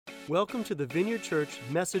Welcome to the Vineyard Church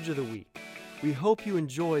Message of the Week. We hope you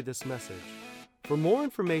enjoy this message. For more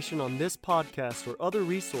information on this podcast or other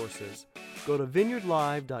resources, go to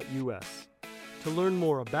vineyardlive.us. To learn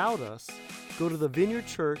more about us, go to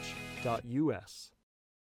thevineyardchurch.us.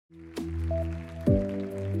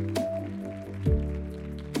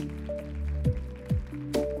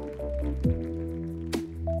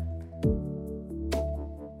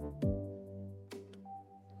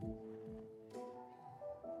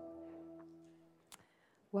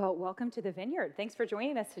 Well, welcome to the Vineyard. Thanks for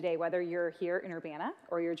joining us today, whether you're here in Urbana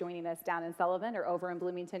or you're joining us down in Sullivan or over in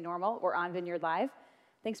Bloomington Normal or on Vineyard Live.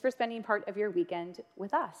 Thanks for spending part of your weekend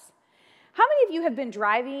with us. How many of you have been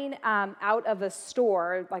driving out of a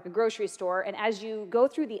store, like a grocery store, and as you go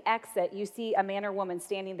through the exit, you see a man or woman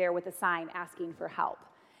standing there with a sign asking for help?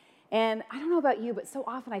 And I don't know about you, but so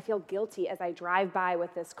often I feel guilty as I drive by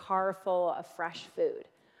with this car full of fresh food.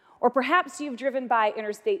 Or perhaps you've driven by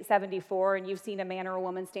Interstate 74 and you've seen a man or a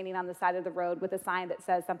woman standing on the side of the road with a sign that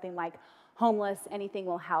says something like, "Homeless, anything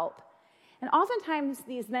will help." And oftentimes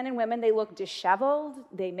these men and women, they look disheveled.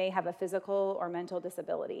 They may have a physical or mental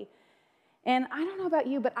disability. And I don't know about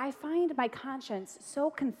you, but I find my conscience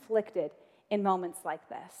so conflicted in moments like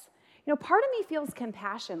this. You know, part of me feels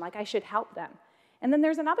compassion, like I should help them. And then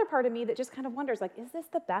there's another part of me that just kind of wonders, like, is this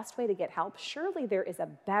the best way to get help? Surely there is a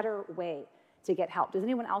better way to get help. Does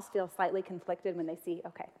anyone else feel slightly conflicted when they see?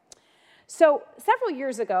 Okay. So several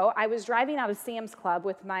years ago, I was driving out of Sam's Club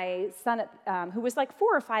with my son, who was like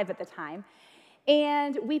 4 or 5 at the time,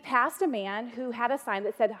 and we passed a man who had a sign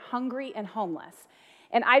that said hungry and homeless.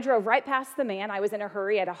 And I drove right past the man. I was in a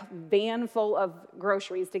hurry. I had a van full of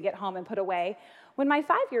groceries to get home and put away when my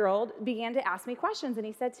 5-year-old began to ask me questions. And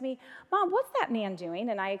he said to me, "Mom, what's that man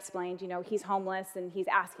doing?" And I explained, he's homeless and he's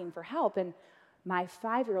asking for help. And my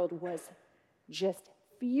 5-year-old was just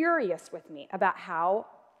furious with me about how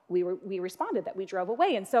we responded, that we drove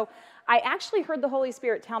away. And so I actually heard the Holy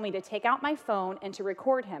Spirit tell me to take out my phone and to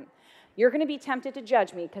record him. You're going to be tempted to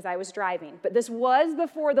judge me because I was driving, but this was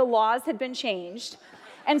before the laws had been changed.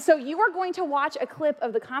 And so you are going to watch a clip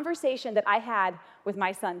of the conversation that I had with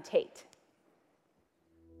my son, Tate.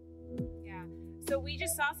 Yeah. So we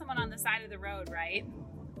just saw someone on the side of the road, right?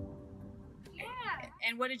 Yeah.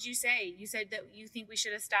 And what did you say? You said that you think we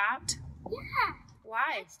should have stopped? Yeah.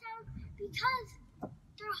 Why? Because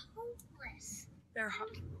they're hopeless. They're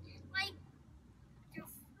like they're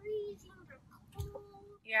freezing, they're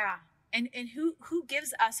cold. Yeah. And who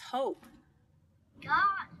gives us hope?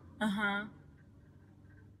 God. Uh-huh.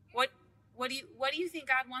 What do you think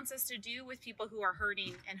God wants us to do with people who are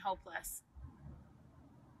hurting and hopeless?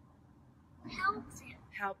 Help them.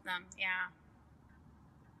 Help them, yeah.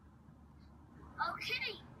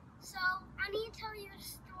 Okay, so I need to tell you a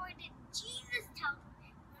story that Jesus told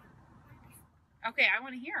me. Okay, I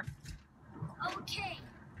want to hear. Okay.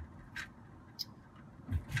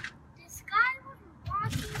 This guy was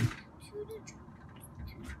walking to the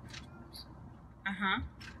Jerusalem. Uh-huh.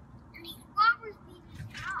 And these robbers beat him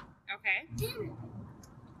up. Okay. Then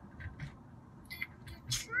the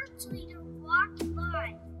church leader walked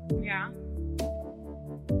by. Yeah.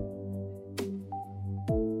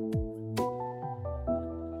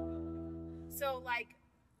 So,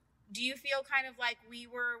 do you feel kind of like we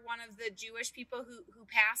were one of the Jewish people who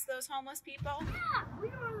passed those homeless people? Yeah, we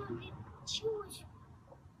were the Jewish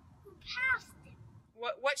who passed it.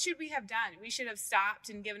 What should we have done? We should have stopped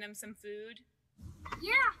and given him some food?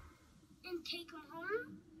 Yeah, and take him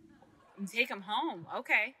home. And take him home,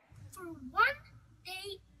 okay. For one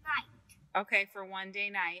day night. Okay, for one day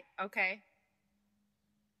night, okay.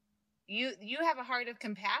 You have a heart of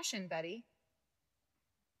compassion, buddy.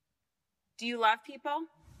 Do you love people?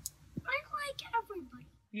 I like everybody.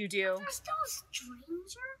 You do? If they're still a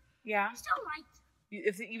stranger, Yeah. I still like them.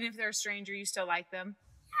 Even if they're a stranger, you still like them?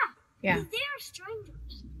 Yeah. Yeah. They're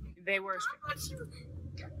strangers. They were. God wants you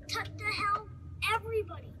to help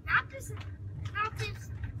everybody, not just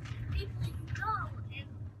people you know and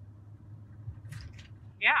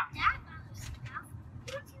Yeah. that other stuff.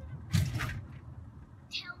 He wants you to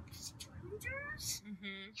help strangers.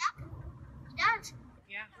 Mm-hmm. Yep, he does.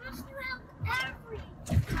 Yeah. He wants you to help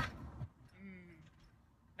everyone.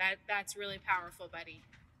 That's really powerful, buddy.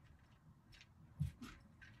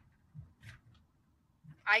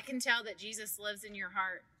 I can tell that Jesus lives in your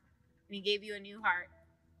heart, and he gave you a new heart.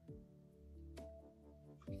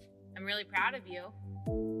 I'm really proud of you.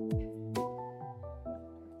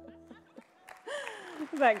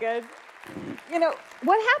 Is that good?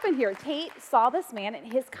 What happened here? Tate saw this man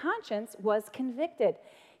and his conscience was convicted.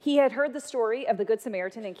 He had heard the story of the Good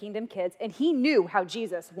Samaritan and Kingdom Kids, and he knew how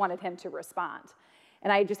Jesus wanted him to respond.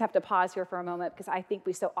 And I just have to pause here for a moment because I think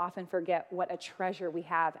we so often forget what a treasure we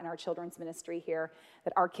have in our children's ministry here,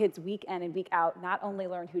 that our kids week in and week out not only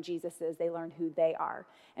learn who Jesus is, they learn who they are.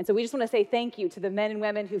 And so we just want to say thank you to the men and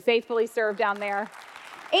women who faithfully serve down there.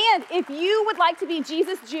 And if you would like to be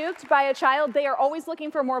Jesus juked by a child, they are always looking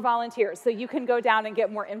for more volunteers, so you can go down and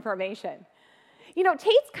get more information. You know,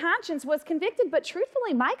 Tate's conscience was convicted, but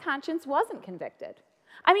truthfully, my conscience wasn't convicted.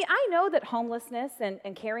 I mean, I know that homelessness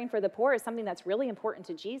and caring for the poor is something that's really important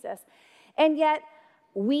to Jesus, and yet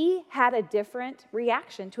we had a different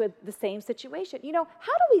reaction to the same situation. You know,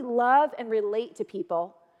 how do we love and relate to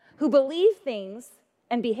people who believe things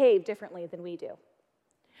and behave differently than we do?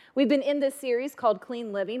 We've been in this series called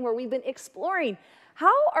Clean Living, where we've been exploring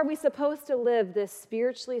how are we supposed to live this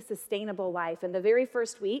spiritually sustainable life. And the very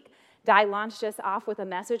first week, Di launched us off with a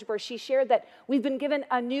message where she shared that we've been given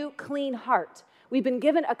a new clean heart. We've been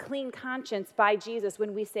given a clean conscience by Jesus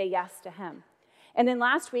when we say yes to him. And then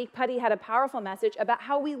last week, Putty had a powerful message about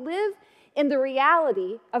how we live in the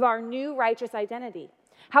reality of our new righteous identity,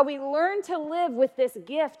 how we learn to live with this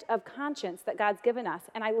gift of conscience that God's given us.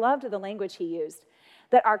 And I loved the language he used,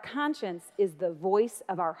 that our conscience is the voice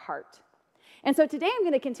of our heart. And so today I'm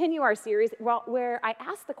going to continue our series where I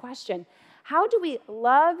ask the question, how do we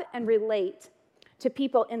love and relate to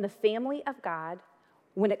people in the family of God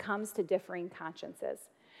when it comes to differing consciences?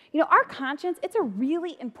 You know, our conscience, it's a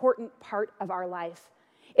really important part of our life.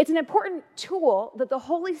 It's an important tool that the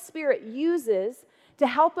Holy Spirit uses to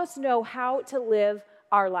help us know how to live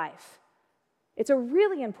our life. It's a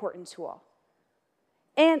really important tool.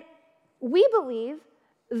 And we believe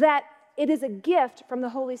that it is a gift from the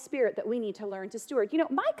Holy Spirit that we need to learn to steward. You know,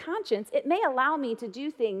 my conscience, it may allow me to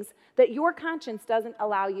do things that your conscience doesn't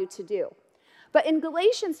allow you to do. But in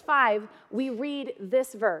Galatians 5, we read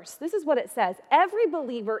this verse. This is what it says. Every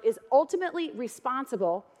believer is ultimately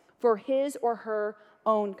responsible for his or her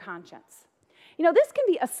own conscience. You know, this can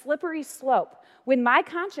be a slippery slope. When my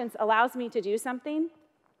conscience allows me to do something,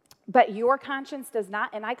 but your conscience does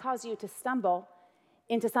not, and I cause you to stumble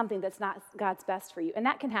into something that's not God's best for you. And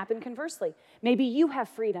that can happen conversely. Maybe you have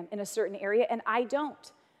freedom in a certain area and I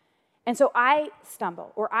don't. And so I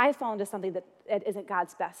stumble or I fall into something that isn't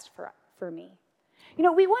God's best for me. You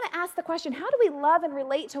know, we want to ask the question, how do we love and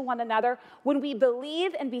relate to one another when we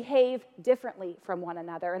believe and behave differently from one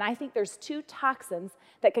another? And I think there's two toxins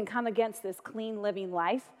that can come against this clean living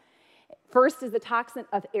life. First is the toxin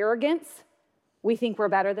of arrogance. We think we're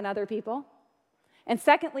better than other people. And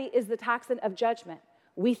secondly is the toxin of judgment.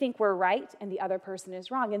 We think we're right and the other person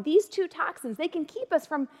is wrong. And these two toxins, they can keep us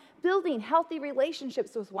from building healthy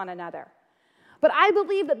relationships with one another. But I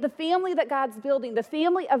believe that the family that God's building, the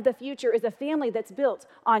family of the future, is a family that's built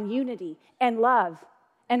on unity and love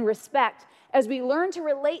and respect as we learn to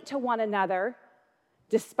relate to one another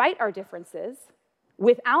despite our differences,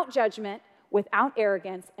 without judgment, without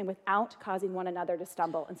arrogance, and without causing one another to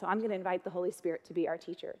stumble. And so I'm going to invite the Holy Spirit to be our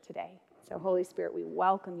teacher today. So Holy Spirit, we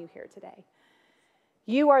welcome you here today.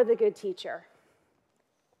 You are the good teacher.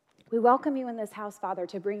 We welcome you in this house, Father,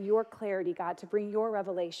 to bring your clarity, God, to bring your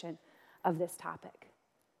revelation of this topic.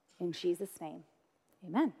 In Jesus' name,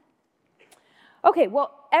 amen. Okay,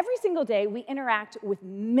 well, every single day we interact with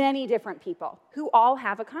many different people who all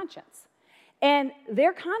have a conscience. And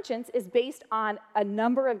their conscience is based on a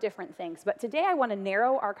number of different things. But today I want to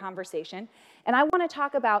narrow our conversation, and I want to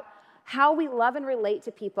talk about how we love and relate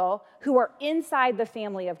to people who are inside the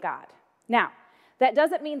family of God. Now, that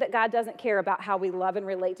doesn't mean that God doesn't care about how we love and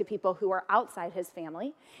relate to people who are outside his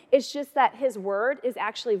family. It's just that his word is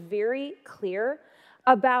actually very clear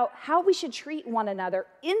about how we should treat one another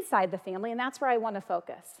inside the family, and that's where I want to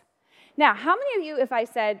focus. Now, how many of you, if I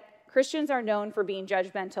said Christians are known for being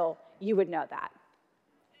judgmental, you would know that?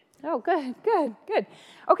 Oh, good.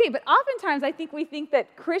 Okay, but oftentimes I think we think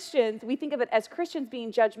of it as Christians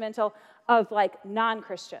being judgmental of like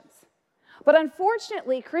non-Christians. But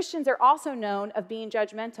unfortunately, Christians are also known of being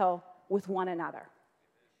judgmental with one another.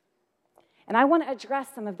 And I want to address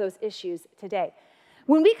some of those issues today.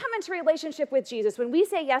 When we come into relationship with Jesus, when we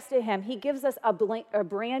say yes to him, he gives us a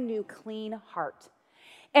brand new clean heart.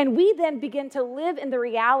 And we then begin to live in the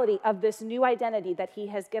reality of this new identity that he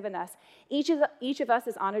has given us. Each of us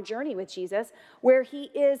is on a journey with Jesus where he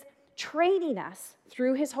is training us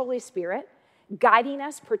through his Holy Spirit, guiding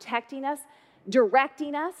us, protecting us,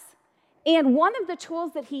 directing us. And one of the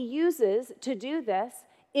tools that he uses to do this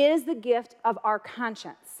is the gift of our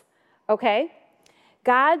conscience, okay?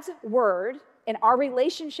 God's word and our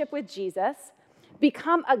relationship with Jesus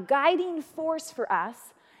become a guiding force for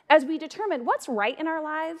us as we determine what's right in our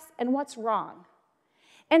lives and what's wrong.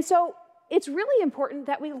 And so it's really important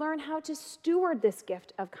that we learn how to steward this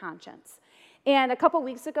gift of conscience. And a couple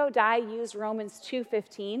weeks ago, Di used Romans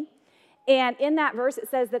 2:15. And in that verse, it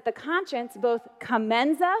says that the conscience both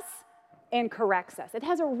commends us and corrects us. It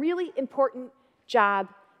has a really important job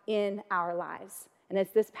in our lives. And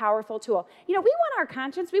it's this powerful tool. We want our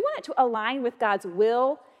conscience, we want it to align with God's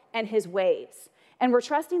will and his ways. And we're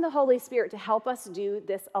trusting the Holy Spirit to help us do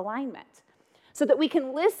this alignment so that we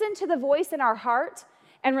can listen to the voice in our heart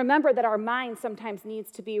and remember that our mind sometimes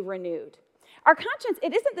needs to be renewed. Our conscience,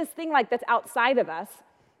 it isn't this thing that's outside of us.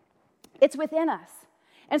 It's within us.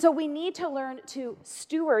 And so we need to learn to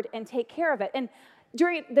steward and take care of it. And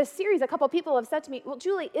during this series, a couple people have said to me, well,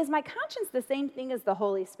 Julie, is my conscience the same thing as the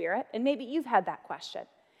Holy Spirit? And maybe you've had that question.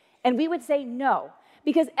 And we would say no,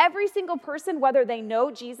 because every single person, whether they know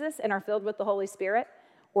Jesus and are filled with the Holy Spirit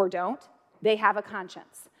or don't, they have a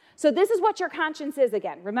conscience. So this is what your conscience is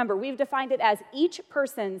again. Remember, we've defined it as each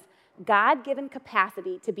person's God-given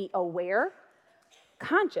capacity to be aware,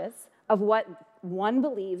 conscious of what one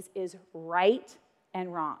believes is right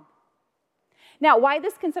and wrong. Now, why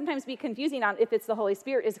this can sometimes be confusing on if it's the Holy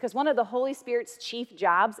Spirit is because one of the Holy Spirit's chief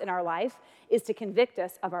jobs in our life is to convict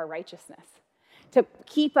us of our righteousness, to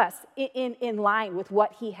keep us in line with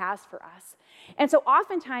what he has for us. And so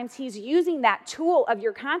oftentimes he's using that tool of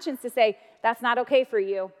your conscience to say, that's not okay for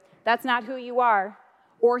you, that's not who you are,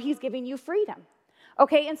 or he's giving you freedom.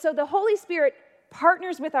 Okay, and so the Holy Spirit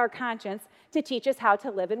partners with our conscience to teach us how to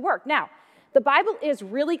live and work. Now, the Bible is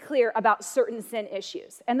really clear about certain sin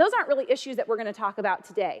issues, and those aren't really issues that we're going to talk about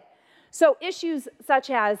today. So issues such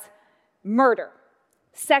as murder,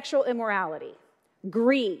 sexual immorality,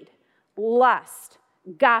 greed, lust,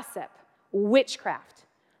 gossip, witchcraft,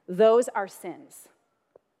 those are sins.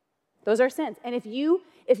 Those are sins. And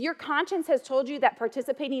if your conscience has told you that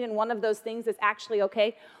participating in one of those things is actually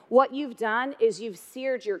okay, what you've done is you've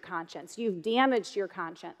seared your conscience. You've damaged your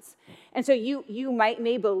conscience. And so you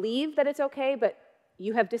may believe that it's okay, but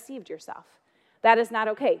you have deceived yourself. That is not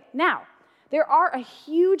okay. Now, there are a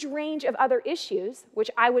huge range of other issues, which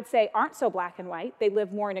I would say aren't so black and white. They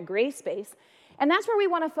live more in a gray space. And that's where we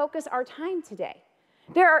want to focus our time today.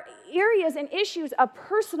 There are areas and issues of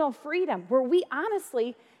personal freedom where we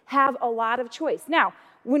honestly have a lot of choice. Now,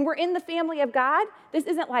 when we're in the family of God, this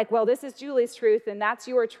isn't like, well, this is Julie's truth and that's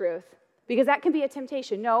your truth, because that can be a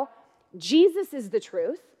temptation. No, Jesus is the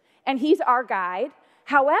truth, and he's our guide.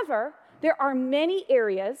 However, there are many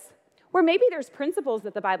areas where maybe there's principles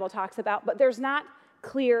that the Bible talks about, but there's not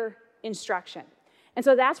clear instruction. And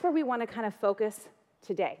so that's where we want to kind of focus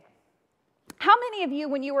today. How many of you,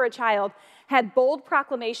 when you were a child, had bold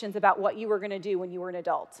proclamations about what you were going to do when you were an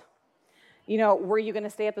adult? Were you going to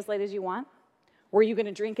stay up as late as you want? Were you going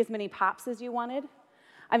to drink as many pops as you wanted?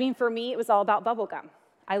 I mean, for me, it was all about bubble gum.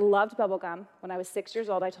 I loved bubble gum. When I was 6 years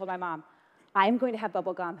old, I told my mom, I'm going to have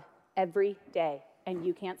bubble gum every day, and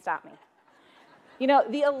you can't stop me.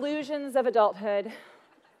 The illusions of adulthood,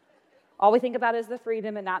 all we think about is the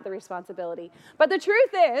freedom and not the responsibility. But the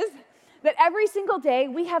truth is that every single day,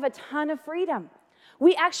 we have a ton of freedom.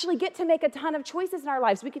 We actually get to make a ton of choices in our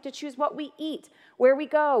lives. We get to choose what we eat, where we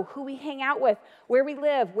go, who we hang out with, where we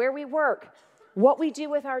live, where we work, what we do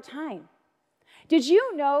with our time. Did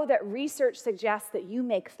you know that research suggests that you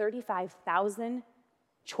make 35,000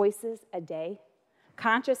 choices a day,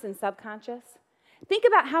 conscious and subconscious? Think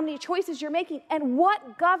about how many choices you're making and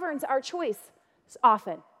what governs our choice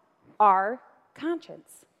often, our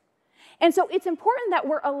conscience. And so it's important that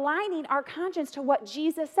we're aligning our conscience to what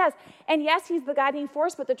Jesus says. And yes, he's the guiding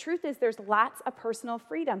force, but the truth is there's lots of personal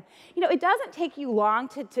freedom. It doesn't take you long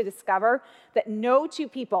to discover that no two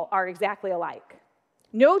people are exactly alike.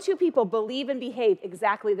 No two people believe and behave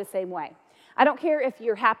exactly the same way. I don't care if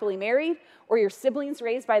you're happily married or your siblings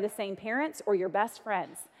raised by the same parents or your best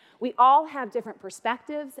friends. We all have different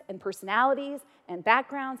perspectives and personalities and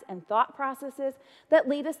backgrounds and thought processes that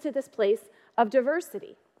lead us to this place of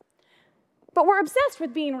diversity. But we're obsessed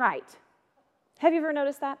with being right. Have you ever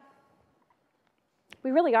noticed that?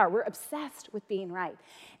 We really are. We're obsessed with being right.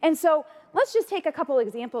 And so let's just take a couple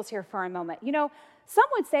examples here for a moment. Some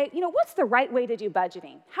would say, what's the right way to do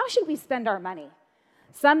budgeting? How should we spend our money?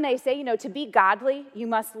 Some may say, to be godly, you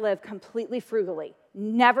must live completely frugally.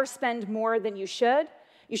 Never spend more than you should.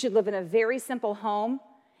 You should live in a very simple home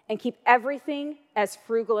and keep everything as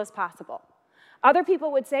frugal as possible. Other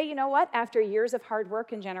people would say, after years of hard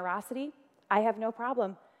work and generosity, I have no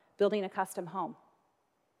problem building a custom home.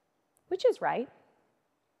 Which is right?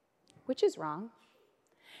 Which is wrong?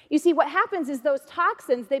 You see, what happens is those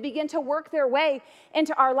toxins, they begin to work their way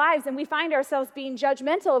into our lives, and we find ourselves being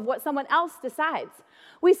judgmental of what someone else decides.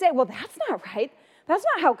 We say, well, that's not right. That's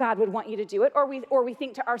not how God would want you to do it. Or we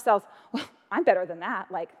think to ourselves, well, I'm better than that.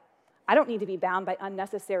 I don't need to be bound by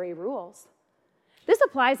unnecessary rules. This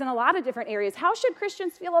applies in a lot of different areas. How should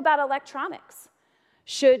Christians feel about electronics?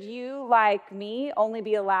 Should you, like me, only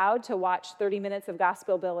be allowed to watch 30 minutes of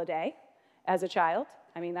Gospel Bill a day as a child?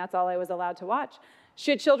 I mean, that's all I was allowed to watch.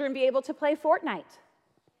 Should children be able to play Fortnite?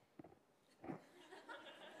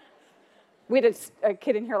 We had a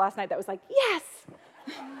kid in here last night that was like, yes!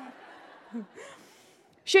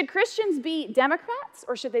 Should Christians be Democrats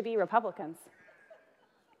or should they be Republicans?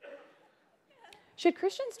 Should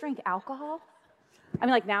Christians drink alcohol? I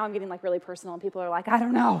mean, like now I'm getting like really personal and people are like, I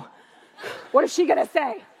don't know. What is she gonna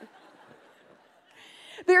say?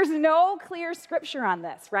 There's no clear scripture on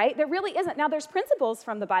this, right? There really isn't. Now, there's principles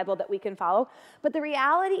from the Bible that we can follow, but the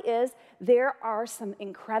reality is there are some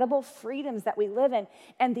incredible freedoms that we live in,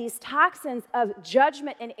 and these toxins of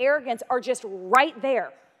judgment and arrogance are just right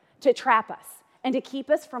there to trap us and to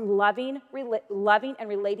keep us from loving and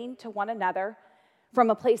relating to one another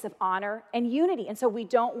from a place of honor and unity. And so we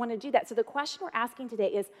don't want to do that. So the question we're asking today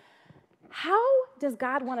is, how does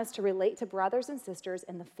God want us to relate to brothers and sisters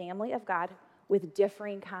in the family of God with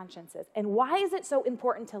differing consciences? And why is it so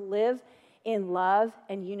important to live in love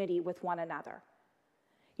and unity with one another?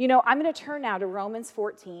 You know, I'm going to turn now to Romans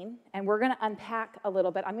 14, and we're going to unpack a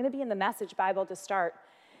little bit. I'm going to be in the Message Bible to start.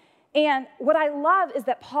 And what I love is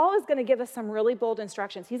that Paul is going to give us some really bold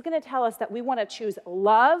instructions. He's going to tell us that we want to choose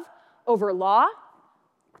love over law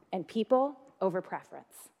and people over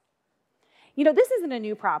preference. You know, this isn't a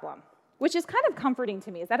new problem, which is kind of comforting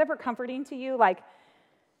to me. Is that ever comforting to you? Like,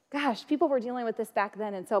 gosh, people were dealing with this back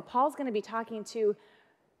then. And so Paul's going to be talking to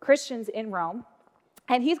Christians in Rome,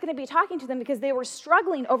 and he's going to be talking to them because they were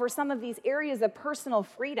struggling over some of these areas of personal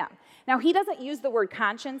freedom. Now, he doesn't use the word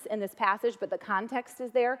conscience in this passage, but the context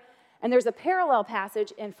is there. And there's a parallel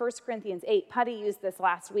passage in 1 Corinthians 8. Putty used this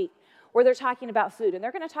last week, where they're talking about food. And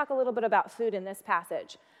they're going to talk a little bit about food in this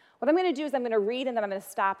passage. What I'm going to do is I'm going to read, and then I'm going to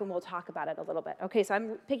stop, and we'll talk about it a little bit. Okay, so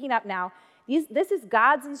I'm picking up now. This is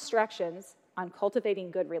God's instructions on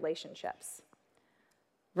cultivating good relationships.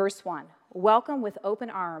 Verse 1, welcome with open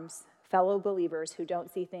arms fellow believers who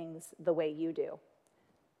don't see things the way you do.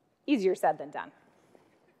 Easier said than done.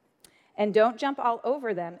 And don't jump all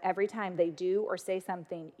over them every time they do or say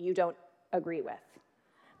something you don't agree with.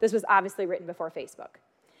 This was obviously written before Facebook.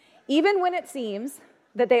 Even when it seems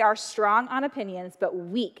that they are strong on opinions but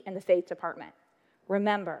weak in the faith department,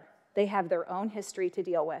 remember, they have their own history to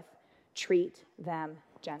deal with. Treat them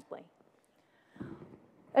gently.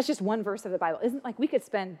 That's just one verse of the Bible. Isn't like we could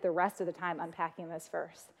spend the rest of the time unpacking this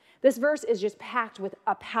verse. This verse is just packed with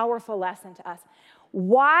a powerful lesson to us.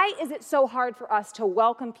 Why is it so hard for us to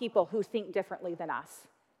welcome people who think differently than us?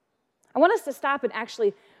 I want us to stop and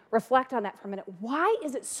actually reflect on that for a minute. Why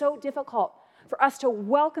is it so difficult for us to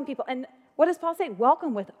welcome people? And what does Paul say?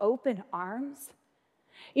 Welcome with open arms.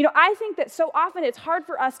 You know, I think that so often it's hard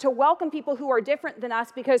for us to welcome people who are different than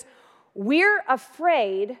us because we're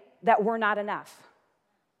afraid that we're not enough.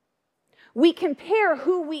 We compare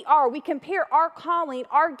who we are. We compare our calling,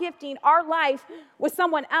 our gifting, our life with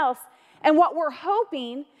someone else. And what we're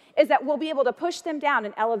hoping is that we'll be able to push them down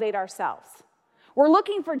and elevate ourselves. We're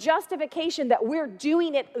looking for justification that we're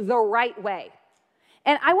doing it the right way.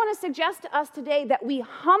 And I want to suggest to us today that we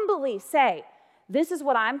humbly say, this is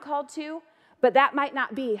what I'm called to, but that might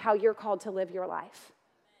not be how you're called to live your life.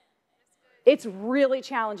 It's really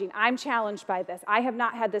challenging. I'm challenged by this. I have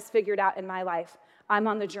not had this figured out in my life. I'm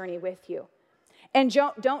on the journey with you. And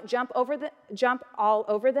don't jump all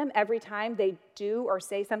over them every time they do or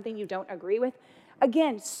say something you don't agree with.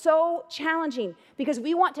 Again, so challenging because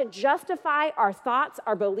we want to justify our thoughts,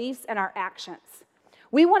 our beliefs, and our actions.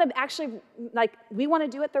 We want to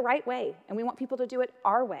do it the right way, and we want people to do it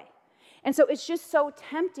our way. And so it's just so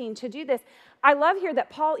tempting to do this. I love here that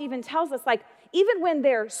Paul even tells us, like, even when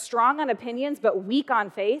they're strong on opinions but weak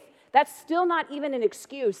on faith, that's still not even an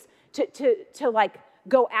excuse to like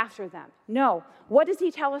go after them. No. What does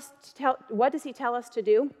he tell us to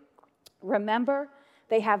do? Remember,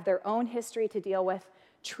 they have their own history to deal with.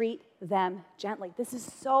 Treat them gently. This is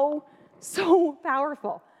so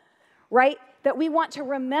powerful, right? That we want to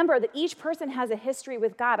remember that each person has a history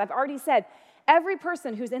with God. I've already said, every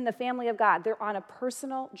person who's in the family of God, they're on a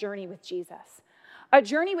personal journey with Jesus. A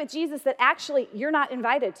journey with Jesus that actually you're not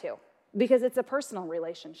invited to because it's a personal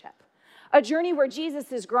relationship. A journey where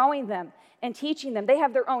Jesus is growing them and teaching them. They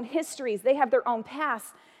have their own histories. They have their own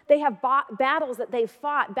past. They have battles that they've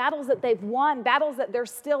fought, battles that they've won, battles that they're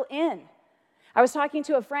still in. I was talking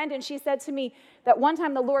to a friend, and she said to me that one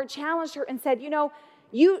time the Lord challenged her and said,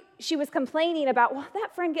 she was complaining about, well,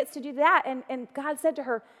 that friend gets to do that. And God said to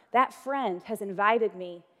her, that friend has invited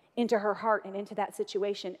me into her heart and into that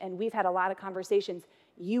situation, and we've had a lot of conversations.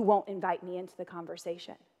 You won't invite me into the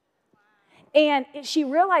conversation. And she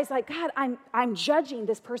realized, like, God, I'm judging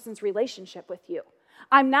this person's relationship with you.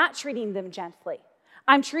 I'm not treating them gently.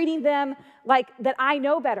 I'm treating them like that I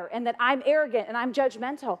know better and that I'm arrogant and I'm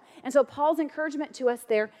judgmental. And so Paul's encouragement to us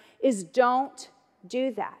there is don't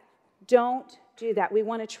do that. Don't do that. We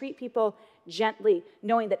want to treat people gently,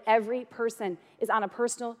 knowing that every person is on a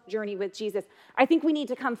personal journey with Jesus. I think we need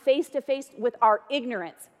to come face to face with our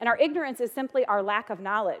ignorance. And our ignorance is simply our lack of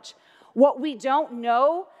knowledge. What we don't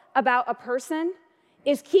know about a person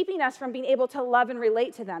is keeping us from being able to love and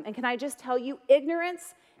relate to them. And can I just tell you,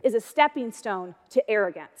 ignorance is a stepping stone to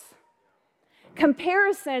arrogance.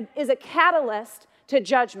 Comparison is a catalyst to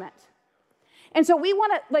judgment. And so we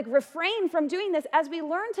want to refrain from doing this as we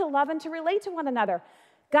learn to love and to relate to one another.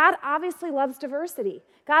 God obviously loves diversity.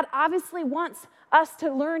 God obviously wants us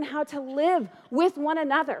to learn how to live with one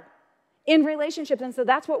another in relationships. And so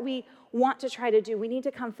that's what we want to try to do. We need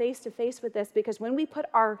to come face to face with this, because when we put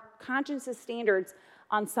our conscience's standards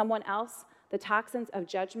on someone else, the toxins of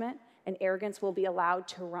judgment and arrogance will be allowed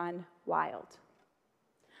to run wild.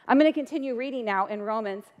 I'm going to continue reading now in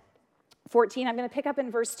Romans 14. I'm going to pick up in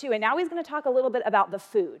verse 2. And now he's going to talk a little bit about the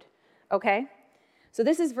food, okay? So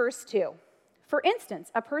this is verse 2. For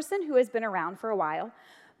instance, a person who has been around for a while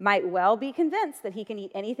might well be convinced that he can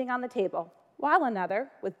eat anything on the table, while another,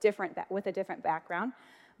 with a different background,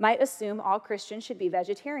 might assume all Christians should be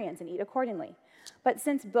vegetarians and eat accordingly. But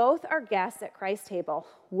since both are guests at Christ's table,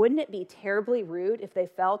 wouldn't it be terribly rude if they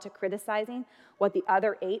fell to criticizing what the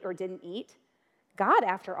other ate or didn't eat? God,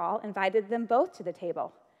 after all, invited them both to the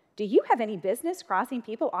table. Do you have any business crossing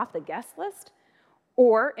people off the guest list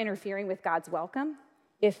or interfering with God's welcome?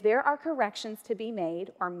 If there are corrections to be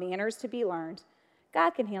made or manners to be learned,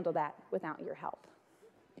 God can handle that without your help.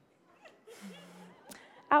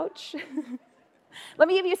 Ouch. Let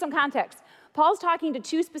me give you some context. Paul's talking to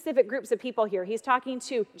two specific groups of people here. He's talking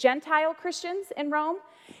to Gentile Christians in Rome,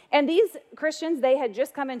 and these Christians, they had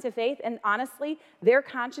just come into faith, and honestly, their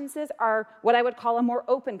consciences are what I would call a more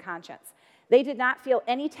open conscience. They did not feel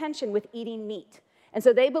any tension with eating meat, and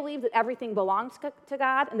so they believed that everything belonged to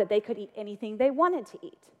God and that they could eat anything they wanted to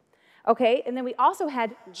eat. Okay, and then we also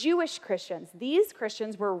had Jewish Christians. These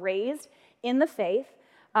Christians were raised in the faith,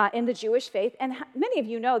 in the Jewish faith, and many of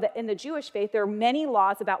you know that in the Jewish faith, there are many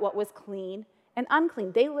laws about what was clean and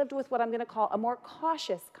unclean. They lived with what I'm going to call a more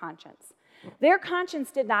cautious conscience. Their conscience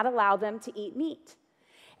did not allow them to eat meat.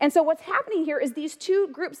 And so what's happening here is these two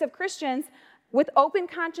groups of Christians with open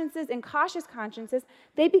consciences and cautious consciences,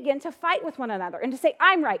 they begin to fight with one another and to say,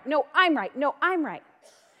 I'm right, no, I'm right, no, I'm right.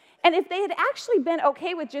 And if they had actually been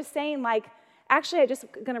okay with just saying, like, actually, I'm just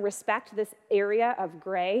going to respect this area of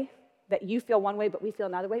gray, that you feel one way, but we feel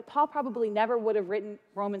another way, Paul probably never would have written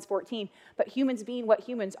Romans 14, but humans being what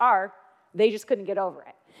humans are, they just couldn't get over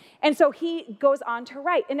it. And so he goes on to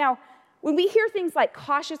write. And now, when we hear things like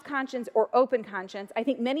cautious conscience or open conscience, I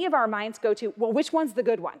think many of our minds go to, well, which one's the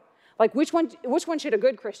good one? Like, which one should a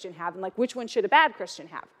good Christian have, and like, which one should a bad Christian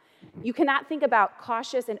have? You cannot think about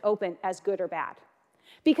cautious and open as good or bad.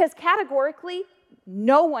 Because categorically,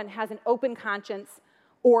 no one has an open conscience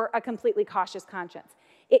or a completely cautious conscience.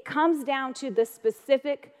 It comes down to the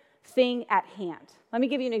specific thing at hand. Let me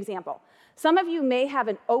give you an example. Some of you may have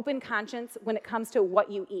an open conscience when it comes to what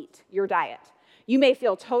you eat, your diet. You may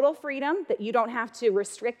feel total freedom that you don't have to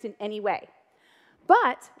restrict in any way.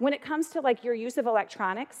 But when it comes to like your use of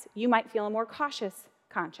electronics, you might feel a more cautious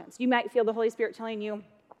conscience. You might feel the Holy Spirit telling you,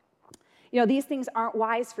 these things aren't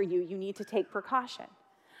wise for you. You need to take precaution.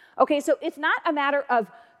 Okay, so it's not a matter of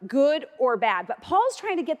good or bad, but Paul's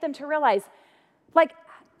trying to get them to realize, like,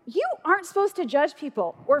 you aren't supposed to judge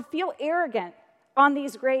people or feel arrogant on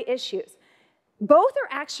these gray issues. Both are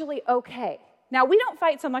actually okay. Now, we don't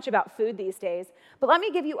fight so much about food these days, but let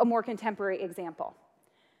me give you a more contemporary example.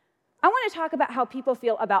 I want to talk about how people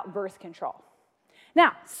feel about birth control.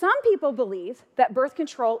 Now, some people believe that birth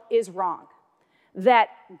control is wrong, that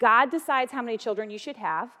God decides how many children you should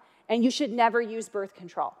have, and you should never use birth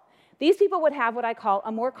control. These people would have what I call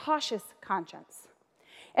a more cautious conscience.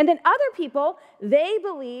 And then other people, they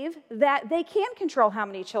believe that they can control how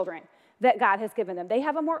many children that God has given them. They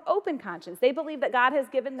have a more open conscience. They believe that God has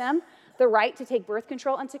given them the right to take birth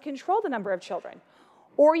control and to control the number of children.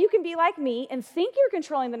 Or you can be like me and think you're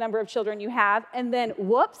controlling the number of children you have, and then,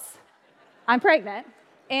 whoops, I'm pregnant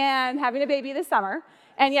and having a baby this summer.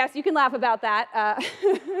 And yes, you can laugh about that.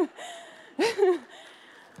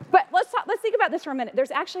 But let's think about this for a minute.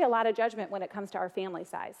 There's actually a lot of judgment when it comes to our family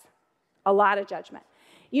size. A lot of judgment.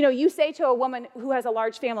 You say to a woman who has a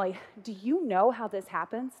large family, do you know how this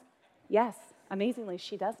happens? Yes, amazingly,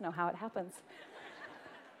 she does know how it happens.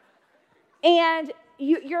 And,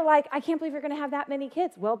 you're like, I can't believe you're going to have that many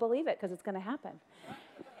kids. Well, believe it, because it's going to happen.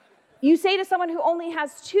 You say to someone who only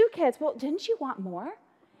has 2 kids, well, didn't you want more?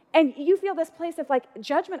 And you feel this place of like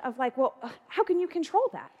judgment of like, well, how can you control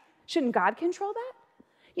that? Shouldn't God control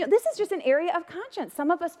that? This is just an area of conscience. Some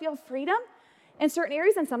of us feel freedom in certain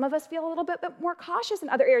areas, and some of us feel a little bit more cautious in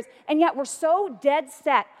other areas. And yet we're so dead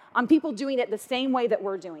set on people doing it the same way that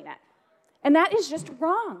we're doing it. And that is just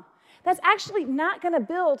wrong. That's actually not going to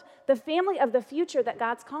build the family of the future that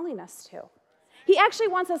God's calling us to. He actually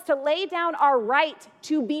wants us to lay down our right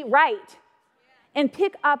to be right and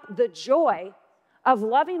pick up the joy of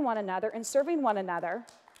loving one another and serving one another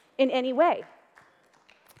in any way.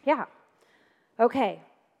 Yeah. Okay.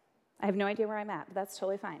 I have no idea where I'm at, but that's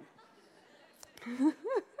totally fine.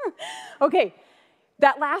 Okay.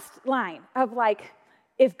 That last line of like,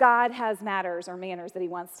 if God has matters or manners that he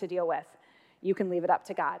wants to deal with, you can leave it up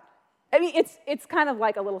to God. I mean, it's kind of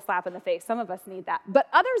like a little slap in the face. Some of us need that. But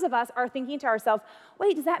others of us are thinking to ourselves,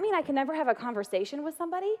 wait, does that mean I can never have a conversation with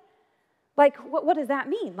somebody? Like, what does that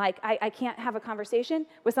mean? Like, I can't have a conversation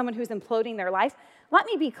with someone who's imploding their life? Let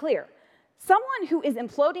me be clear. Someone who is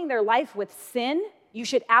imploding their life with sin, you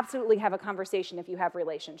should absolutely have a conversation if you have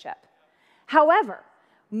relationship. However,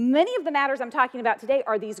 many of the matters I'm talking about today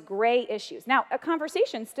are these gray issues. Now, a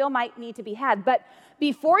conversation still might need to be had, but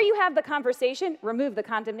before you have the conversation, remove the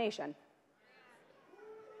condemnation.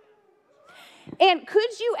 And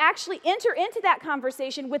could you actually enter into that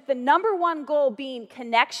conversation with the number one goal being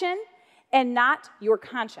connection and not your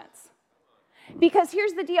conscience? Because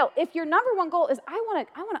here's the deal. If your number one goal is, I want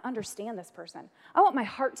to understand this person, I want my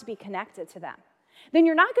heart to be connected to them, then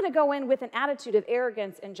you're not going to go in with an attitude of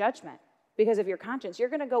arrogance and judgment because of your conscience. You're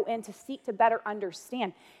going to go in to seek to better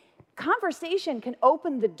understand. Conversation can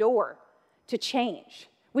open the door to change.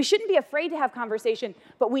 We shouldn't be afraid to have conversation,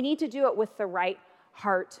 but we need to do it with the right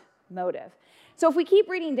heart motive. So if we keep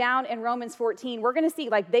reading down in Romans 14, we're going to see,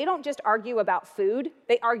 like, they don't just argue about food.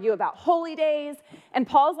 They argue about holy days. And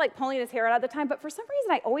Paul's, like, pulling his hair out at the time. But for some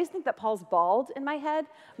reason, I always think that Paul's bald in my head.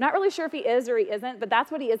 I'm not really sure if he is or he isn't, but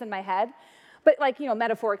that's what he is in my head. But, like,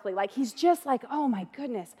 metaphorically, like, he's just like, oh, my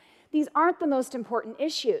goodness, these aren't the most important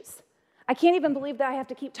issues. I can't even believe that I have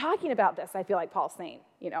to keep talking about this, I feel like Paul's saying,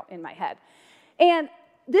 in my head. And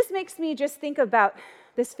this makes me just think about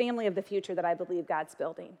this family of the future that I believe God's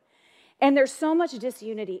building. And there's so much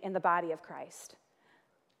disunity in the body of Christ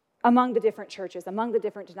among the different churches, among the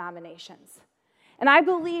different denominations. And I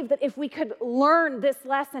believe that if we could learn this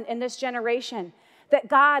lesson in this generation, that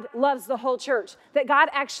God loves the whole church, that God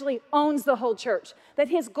actually owns the whole church, that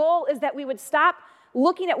his goal is that we would stop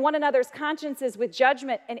looking at one another's consciences with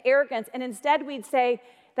judgment and arrogance, and instead we'd say,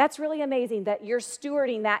 that's really amazing that you're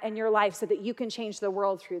stewarding that in your life so that you can change the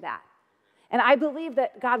world through that. And I believe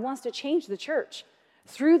that God wants to change the church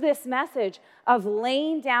through this message of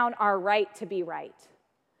laying down our right to be right.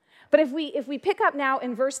 But if we pick up now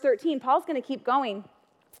in verse 13, Paul's going to keep going.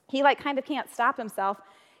 He kind of can't stop himself.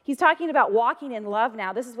 He's talking about walking in love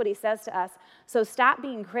now. This is what he says to us. So stop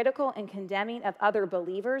being critical and condemning of other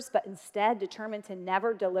believers, but instead determine to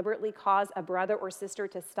never deliberately cause a brother or sister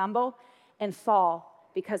to stumble and fall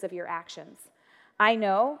because of your actions. I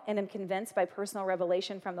know and am convinced by personal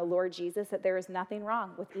revelation from the Lord Jesus that there is nothing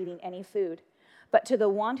wrong with eating any food. But to the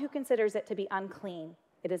one who considers it to be unclean,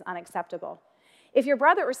 it is unacceptable. If your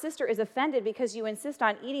brother or sister is offended because you insist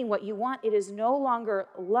on eating what you want, it is no longer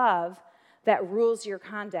love that rules your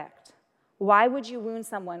conduct. Why would you wound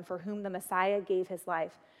someone for whom the Messiah gave his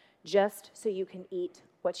life just so you can eat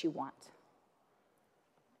what you want?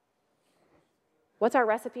 What's our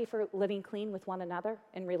recipe for living clean with one another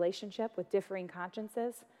in relationship with differing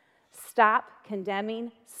consciences? Stop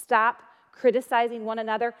condemning, stop criticizing one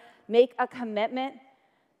another. Make a commitment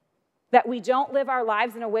that we don't live our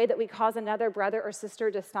lives in a way that we cause another brother or sister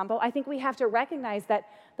to stumble. I think we have to recognize that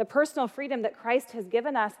the personal freedom that Christ has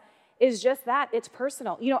given us is just that. It's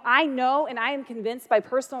personal. I know and I am convinced by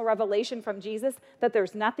personal revelation from Jesus that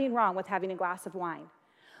there's nothing wrong with having a glass of wine.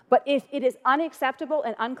 But if it is unacceptable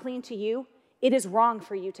and unclean to you, it is wrong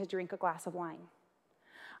for you to drink a glass of wine.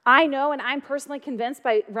 I know and I'm personally convinced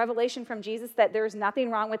by revelation from Jesus that there's nothing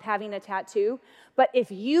wrong with having a tattoo, but if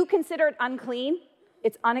you consider it unclean,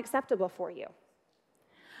 it's unacceptable for you.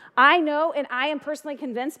 I know and I am personally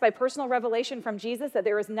convinced by personal revelation from Jesus that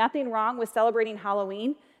there is nothing wrong with celebrating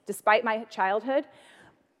Halloween, despite my childhood.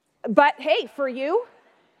 But hey, for you,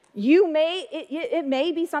 it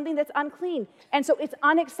may be something that's unclean, and so it's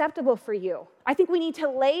unacceptable for you. I think we need to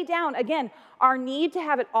lay down, again, our need to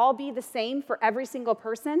have it all be the same for every single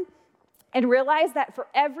person and realize that for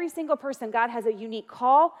every single person, God has a unique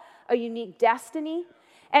call, a unique destiny,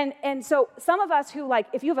 And so some of us who, like,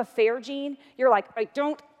 if you have a fair gene, you're like, I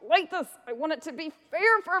don't like this. I want it to be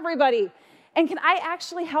fair for everybody. And can I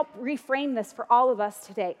actually help reframe this for all of us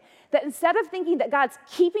today? That instead of thinking that God's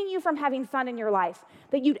keeping you from having fun in your life,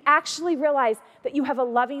 that you'd actually realize that you have a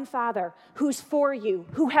loving Father who's for you,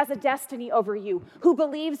 who has a destiny over you, who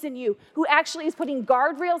believes in you, who actually is putting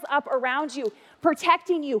guardrails up around you,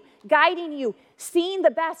 protecting you, guiding you, seeing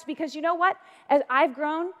the best. Because you know what? As I've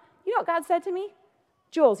grown, you know what God said to me?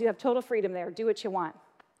 Jules, you have total freedom there. Do what you want.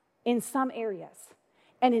 In some areas.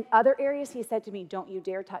 And in other areas, he said to me, don't you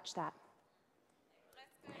dare touch that.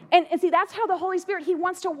 And see, that's how the Holy Spirit, he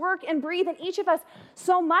wants to work and breathe in each of us.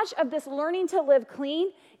 So much of this learning to live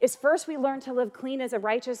clean is first we learn to live clean as a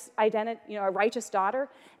righteous identity, a righteous daughter.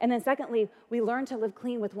 And then secondly, we learn to live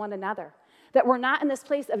clean with one another. That we're not in this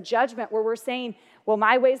place of judgment where we're saying, well,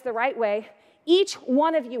 my way's the right way. Each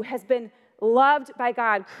one of you has been loved by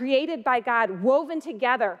God, created by God, woven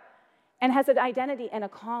together, and has an identity and a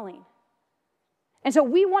calling. And so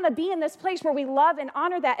we want to be in this place where we love and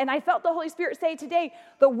honor that. And I felt the Holy Spirit say today,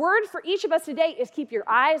 the word for each of us today is keep your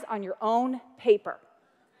eyes on your own paper.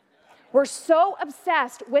 We're so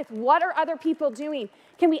obsessed with what are other people doing.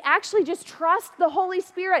 Can we actually just trust the Holy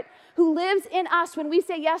Spirit who lives in us when we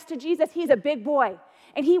say yes to Jesus? He's a big boy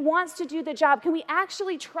and he wants to do the job. Can we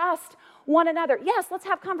actually trust one another? Yes, let's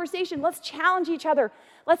have conversation. Let's challenge each other.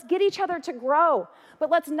 Let's get each other to grow.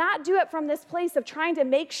 But let's not do it from this place of trying to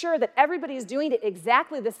make sure that everybody's doing it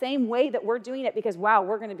exactly the same way that we're doing it because, wow,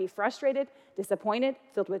 we're going to be frustrated, disappointed,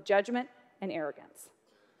 filled with judgment and arrogance.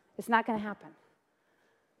 It's not going to happen.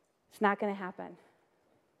 It's not going to happen.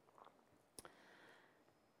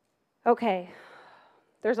 Okay,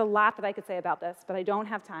 there's a lot that I could say about this, but I don't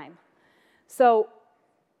have time. So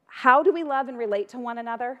how do we love and relate to one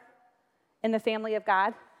another in the family of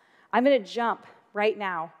God? I'm going to jump right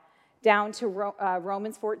now down to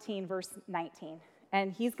Romans 14, verse 19.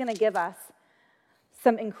 And he's going to give us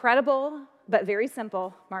some incredible but very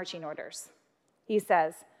simple marching orders. He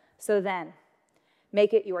says, so then,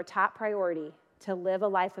 make it your top priority to live a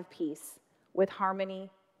life of peace with harmony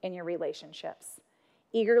in your relationships,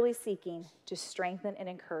 eagerly seeking to strengthen and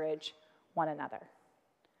encourage one another.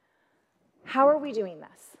 How are we doing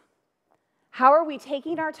this? How are we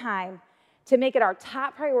taking our time to make it our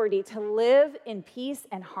top priority to live in peace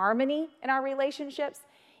and harmony in our relationships,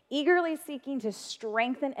 eagerly seeking to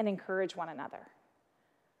strengthen and encourage one another?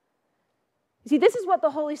 You see, this is what the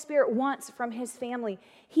Holy Spirit wants from his family.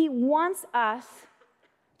 He wants us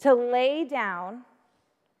to lay down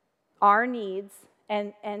our needs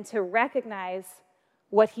and to recognize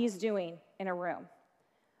what he's doing in a room.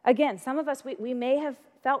 Again, some of us, we may have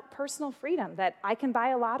felt personal freedom that I can buy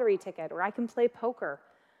a lottery ticket or I can play poker.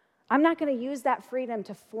 I'm not going to use that freedom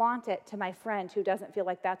to flaunt it to my friend who doesn't feel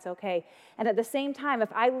like that's okay. And at the same time,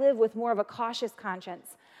 if I live with more of a cautious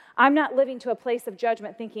conscience, I'm not living to a place of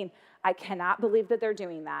judgment thinking, I cannot believe that they're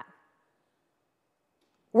doing that.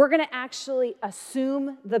 We're going to actually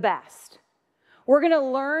assume the best. We're going to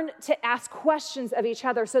learn to ask questions of each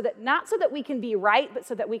other not so that we can be right, but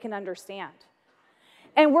so that we can understand.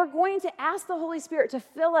 And we're going to ask the Holy Spirit to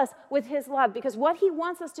fill us with his love, because what he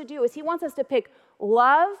wants us to do is he wants us to pick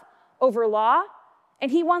love over law,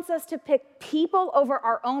 and he wants us to pick people over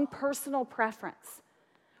our own personal preference.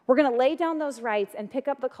 We're going to lay down those rights and pick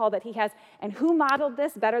up the call that he has. And who modeled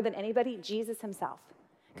this better than anybody? Jesus himself,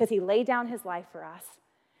 because he laid down his life for us.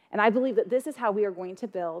 And I believe that this is how we are going to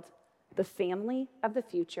build the family of the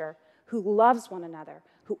future who loves one another,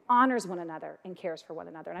 who honors one another, and cares for one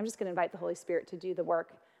another. And I'm just going to invite the Holy Spirit to do the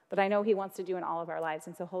work that I know he wants to do in all of our lives.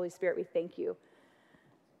 And so, Holy Spirit, we thank you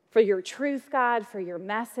for your truth, God, for your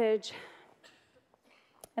message.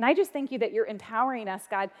 And I just thank you that you're empowering us,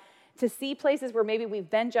 God, to see places where maybe we've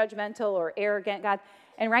been judgmental or arrogant, God.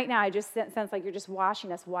 And right now, I just sense like you're just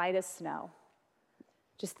washing us white as snow.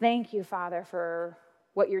 Just thank you, Father, for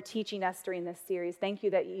what you're teaching us during this series. Thank you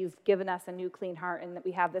that you've given us a new clean heart and that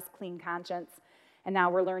we have this clean conscience. And now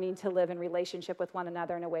we're learning to live in relationship with one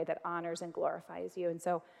another in a way that honors and glorifies you. And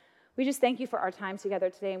so we just thank you for our time together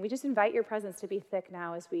today. And we just invite your presence to be thick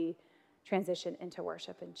now as we transition into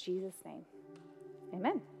worship. In Jesus' name,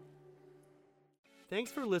 amen.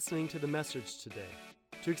 Thanks for listening to the message today.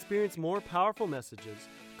 To experience more powerful messages,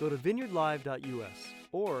 go to vineyardlive.us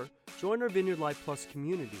or join our Vineyard Live Plus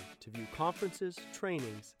community to view conferences,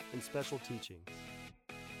 trainings, and special teachings.